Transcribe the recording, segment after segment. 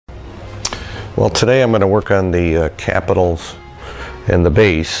Well, today I'm going to work on the capitals and the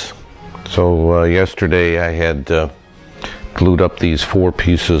base. So yesterday I had glued up these 4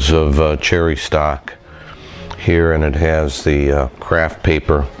 pieces of cherry stock here, and it has the craft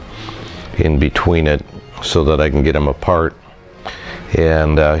paper in between it so that I can get them apart.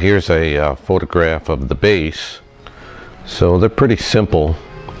 And here's a photograph of the base. So they're pretty simple.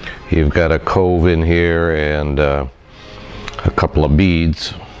 You've got a cove in here and a couple of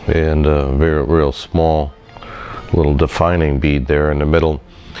beads and a real small little defining bead there in the middle,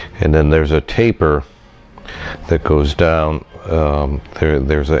 and then there's a taper that goes down.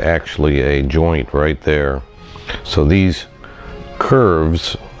 There's actually a joint right there. So these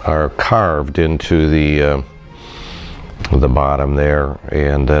curves are carved into the bottom there,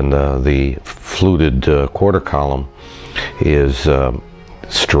 and then the fluted quarter column is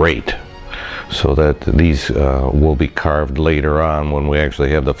straight, so that these will be carved later on when we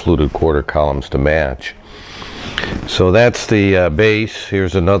actually have the fluted quarter columns to match. So that's the base.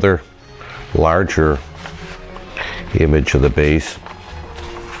 Here's another larger image of the base,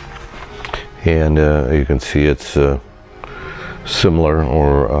 and you can see it's similar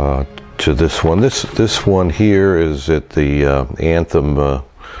or to this one. This one here is at the Anthem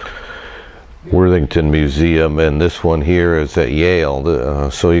Worthington Museum, and this one here is at Yale.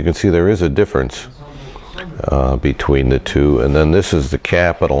 So you can see there is a difference between the two. And then this is the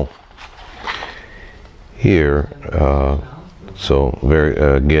capital here. So very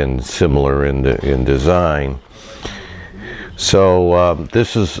again similar in design. So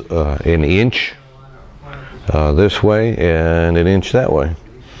this is an inch this way and an inch that way.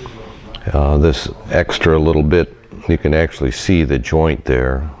 This extra little bit, you can actually see the joint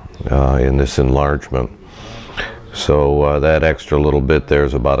there in this enlargement. So that extra little bit there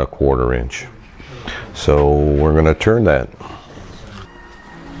is about a 1/4 inch. So we're going to turn that.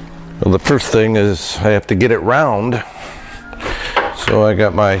 Well, the first thing is I have to get it round. So I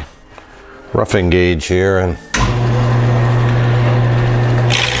got my roughing gauge here, and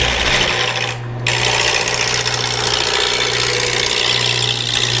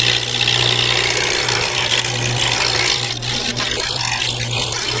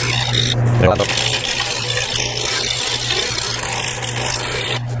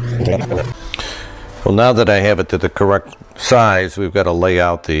well, now that I have it to the correct size, we've got to lay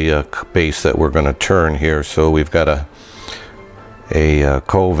out the base that we're going to turn here. So we've got a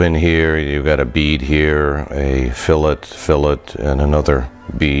cove in here, you've got a bead here, a fillet, and another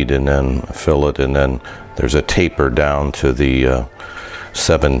bead, and then a fillet, and then there's a taper down to the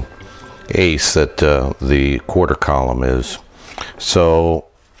 7/8 that the quarter column is. So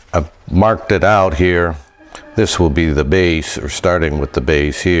I've marked it out here. This will be the base, or starting with the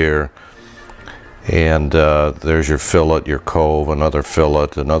base here. And there's your fillet, your cove, another fillet,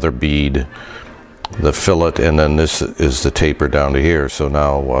 another bead, the fillet, and then this is the taper down to here. So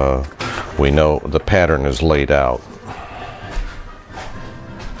now we know the pattern is laid out.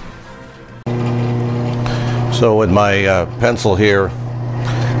 So with my pencil here,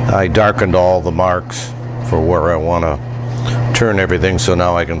 I darkened all the marks for where I want to turn everything, so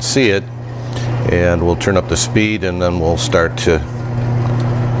now I can see it, and we'll turn up the speed, and then we'll start to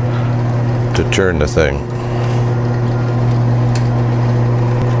turn the thing.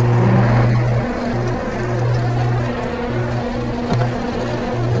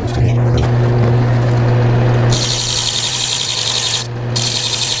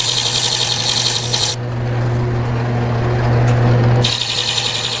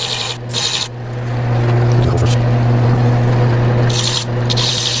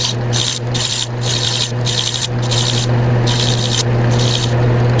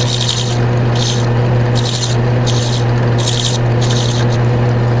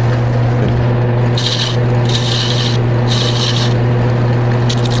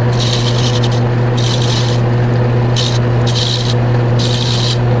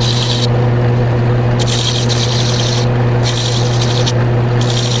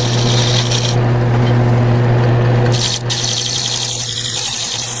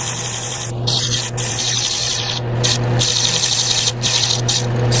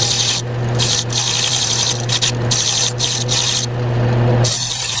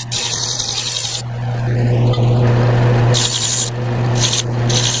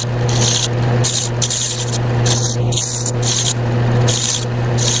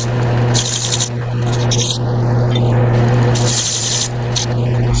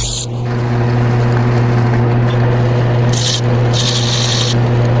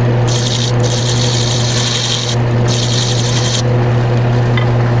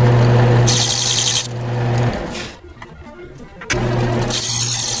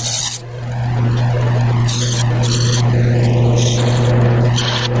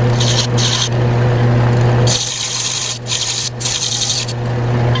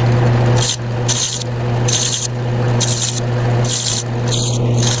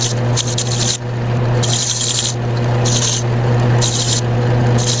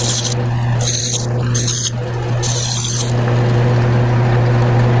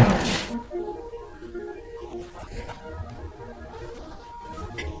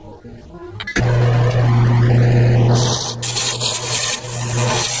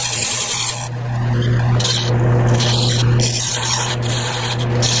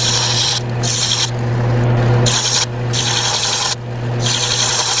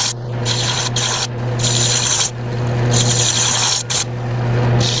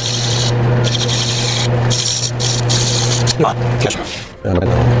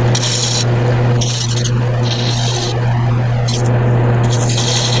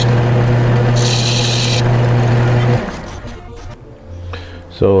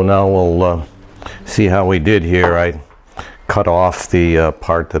 So now we'll see how we did here. I cut off the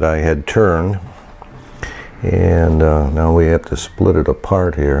part that I had turned, and now we have to split it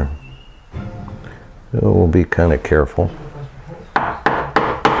apart here. So we'll be kind of careful.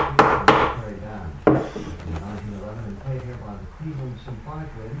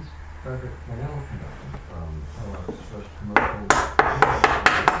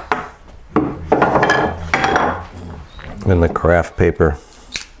 And the craft paper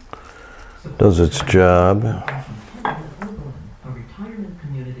does its job.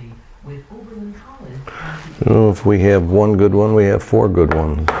 So if we have one good one, we have 4 good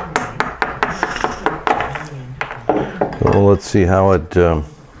ones. So let's see how it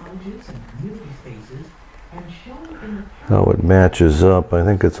matches up. I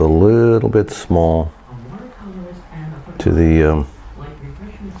think it's a little bit small to the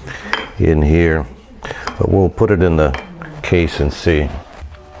in here, but we'll put it in the case and see.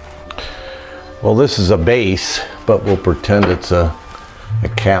 Well, this is a base, but we'll pretend it's a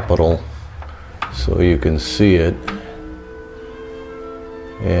capital so you can see it.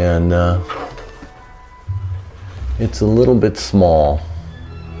 And it's a little bit small.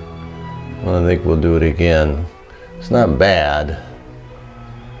 I think we'll do it again. It's not bad.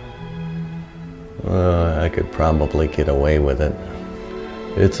 I could probably get away with it.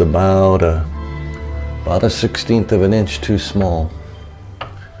 It's about a 1/16 of an inch too small.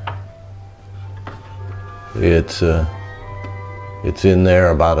 It's in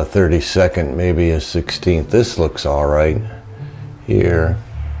there about a 32nd, maybe a 16th. This looks all right here.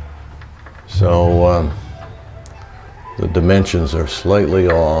 So the dimensions are slightly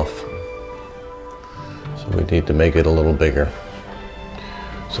off. So we need to make it a little bigger.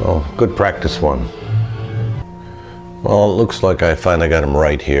 So good practice one. Well, it looks like I finally got them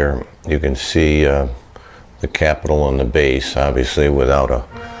right here. You can see the capital on the base, obviously without a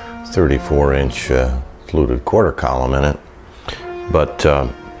 34-inch fluted quarter column in it. But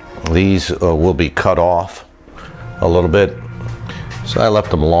these will be cut off a little bit. So I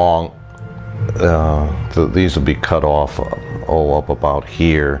left them long. These will be cut off up about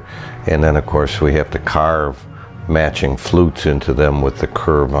here. And then of course we have to carve matching flutes into them with the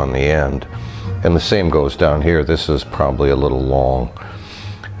curve on the end. And the same goes down here. This is probably a little long,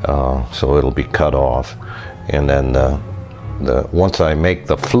 so it'll be cut off. And then once I make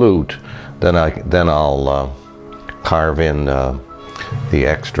the flute, then I'll carve in the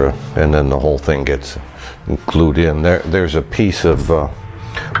extra, and then the whole thing gets glued in. There's a piece of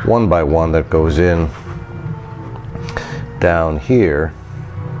 1x1 that goes in down here,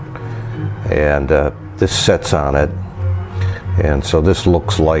 and this sets on it. And so this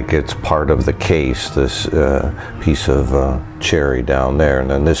looks like it's part of the case, this piece of cherry down there. And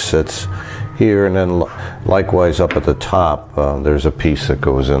then this sits here, and then likewise up at the top, there's a piece that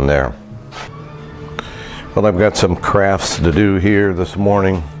goes in there. Well, I've got some crafts to do here this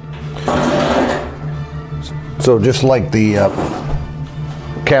morning. So just like the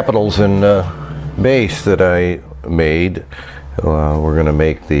capitals and base that I made, we're going to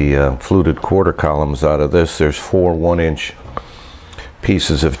make the fluted quarter columns out of this. There's 4 1-inch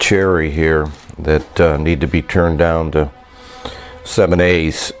pieces of cherry here that need to be turned down to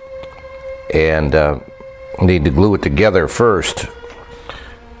 7/8, and need to glue it together first.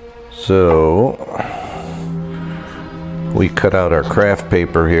 So we cut out our craft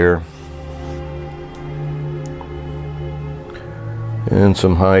paper here and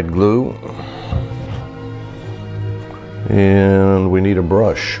some hide glue, and we need a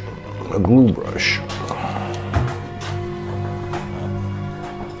brush, a glue brush.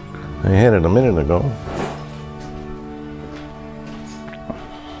 I had it a minute ago.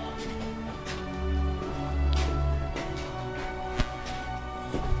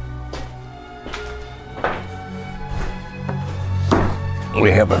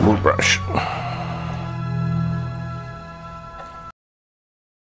 We have a glue brush.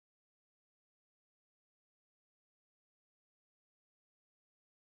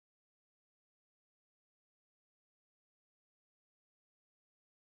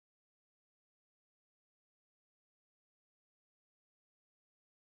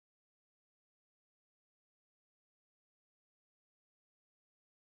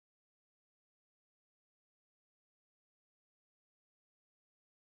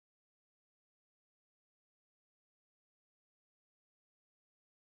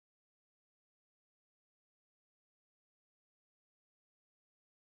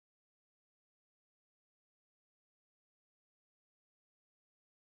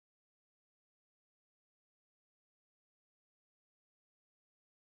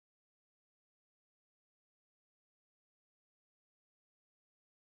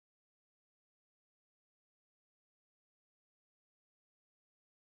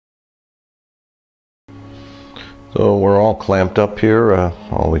 So we're all clamped up here.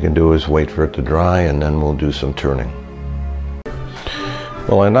 All we can do is wait for it to dry, and then we'll do some turning.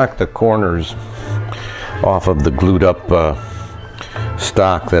 Well, I knocked the corners off of the glued up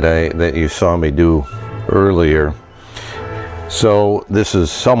stock that you saw me do earlier. So this is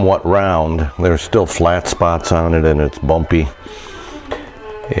somewhat round. There's still flat spots on it, and it's bumpy.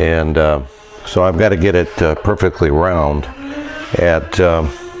 And so I've got to get it perfectly round at 1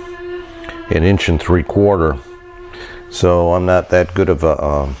 3/4 inches. So I'm not that good of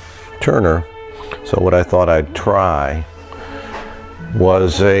a turner. So what I thought I'd try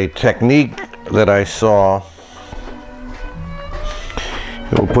was a technique that I saw.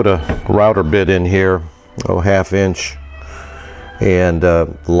 We'll put a router bit in here, 1/2 inch, and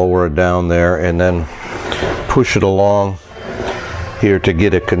lower it down there, and then push it along here to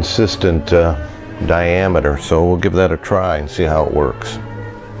get a consistent diameter. So we'll give that a try and see how it works.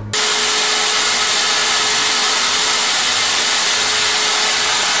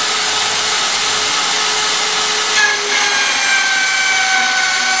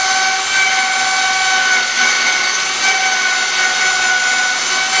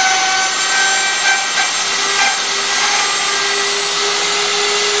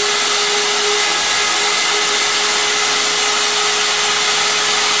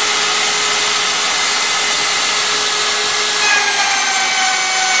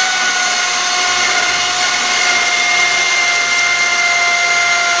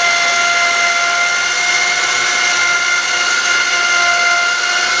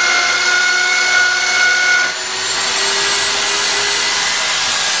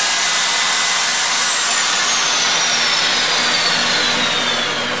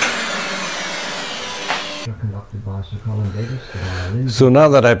 So now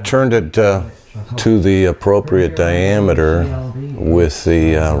that I've turned it to the appropriate diameter with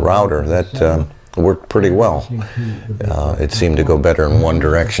the router, that worked pretty well. It seemed to go better in one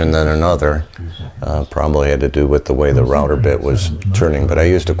direction than another. Probably had to do with the way the router bit was turning, but I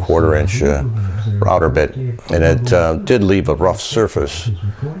used a 1/4 inch router bit, and it did leave a rough surface,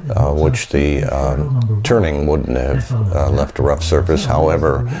 which the turning wouldn't have left a rough surface.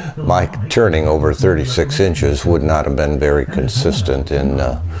 However, my turning over 36 inches would not have been very consistent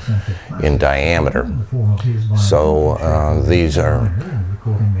in diameter. So these are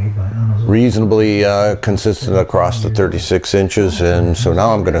reasonably consistent across the 36 inches, and so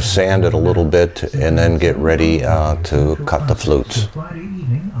now I'm going to sand it a little bit and then get ready to cut the flutes.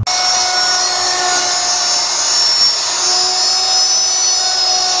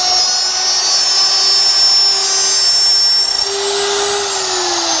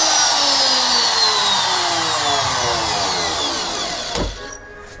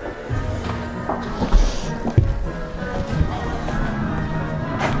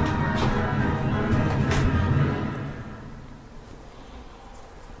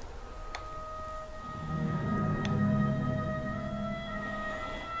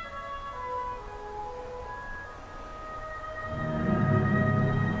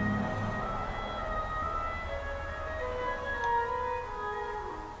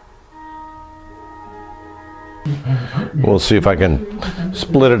 We'll see if I can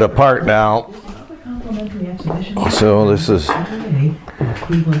split it apart now. So this is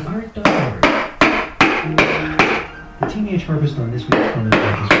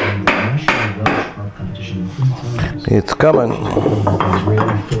it's coming.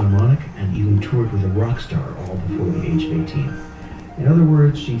 And even toured with a rock star all before the age of 18. In other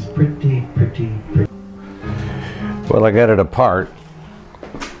words, she's pretty. Well, I got it apart,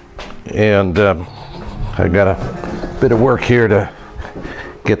 and I got a bit of work here to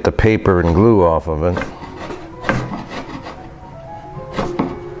get the paper and glue off of it.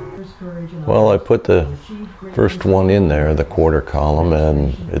 Well, I put the first one in there, the 1/4 column,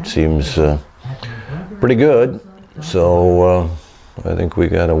 and it seems pretty good. So I think we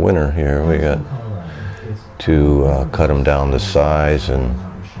got a winner here. We got to cut them down to size and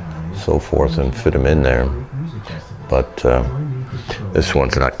so forth and fit them in there. But this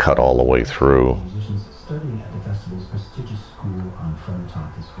one's not cut all the way through.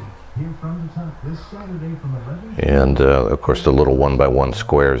 And of course the little 1x1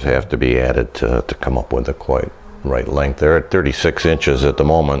 squares have to be added to come up with the quite right length. They're at 36 inches at the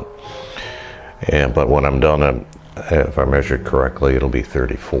moment, but when I'm done, if I measured correctly, it'll be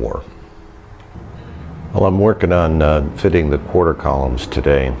 34. Well, I'm working on fitting the 1/4 columns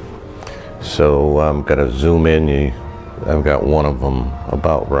today, so I'm going to zoom in. I've got one of them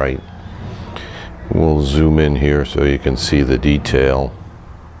about right. We'll zoom in here so you can see the detail.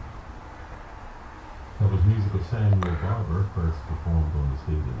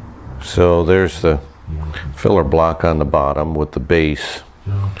 So there's the filler block on the bottom with the base,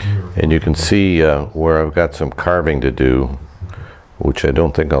 and you can see where I've got some carving to do, which I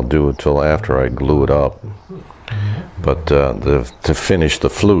don't think I'll do until after I glue it up. But to finish the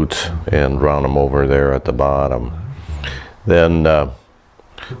flutes and round them over there at the bottom. Then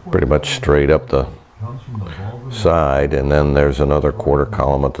pretty much straight up the side, and then there's another quarter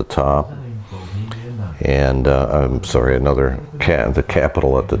column at the top, and I'm sorry, the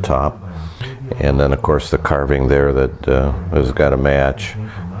capital at the top, and then of course the carving there that has got to match,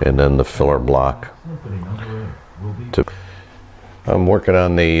 and then the filler block. I'm working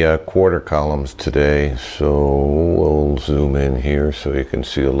on the quarter columns today, so we'll zoom in here so you can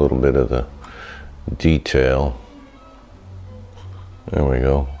see a little bit of the detail. There we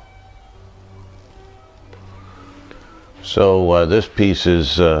go. So this piece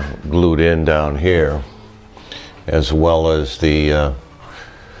is glued in down here, as well as the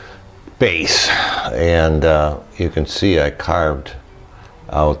base, and you can see I carved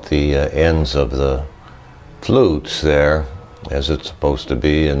out the ends of the flutes there as it's supposed to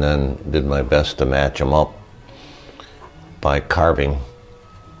be, and then did my best to match them up by carving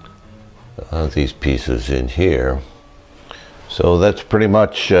these pieces in here. So that's pretty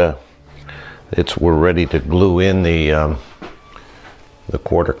much we're ready to glue in the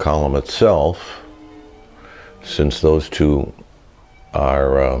quarter column itself, since those two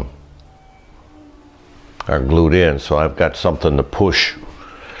are glued in. So I've got something to push.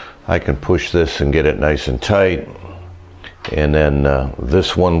 I can push this and get it nice and tight, and then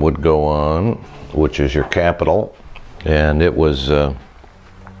this one would go on, which is your capital, and it was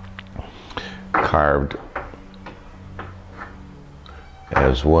carved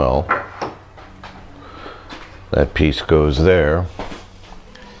as well. That piece goes there,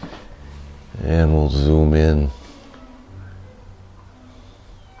 and we'll zoom in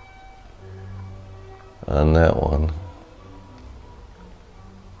on that one.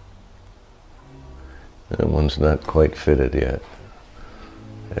 That one's not quite fitted yet.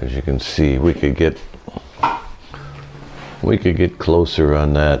 As you can see, we could get closer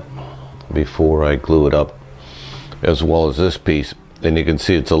on that before I glue it up, as well as this piece. And you can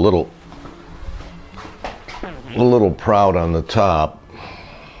see it's a little proud on the top,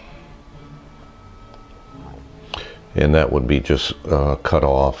 and that would be just cut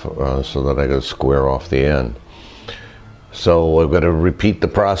off so that I could square off the end. So I've got to repeat the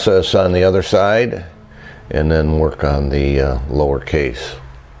process on the other side, and then work on the lower case.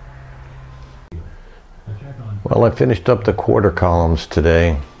 Well, I finished up the quarter columns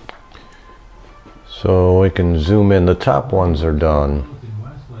today, so we can zoom in. The top ones are done.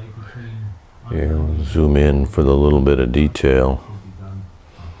 Here, we'll zoom in for the little bit of detail.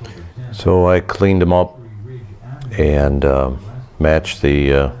 So I cleaned them up and matched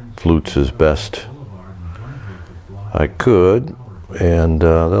the flutes as best I could, and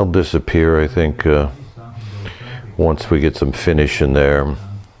they'll disappear, I think, once we get some finish in there.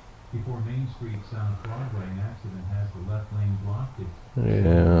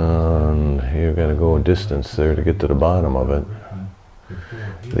 And you've got to go a distance there to get to the bottom of it.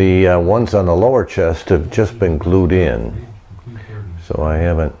 The ones on the lower chest have just been glued in, so I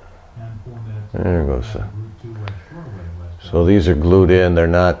haven't. There goes. So these are glued in. They're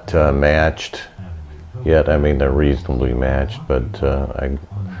not matched yet. I mean, they're reasonably matched, but I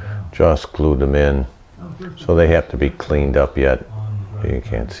just glued them in, so they have to be cleaned up yet. You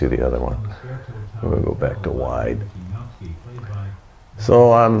can't see the other one. We'll go back to wide.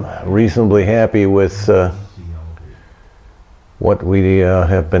 So I'm reasonably happy with what we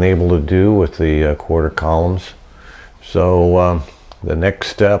have been able to do with the quarter columns. So the next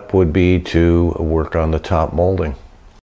step would be to work on the top molding.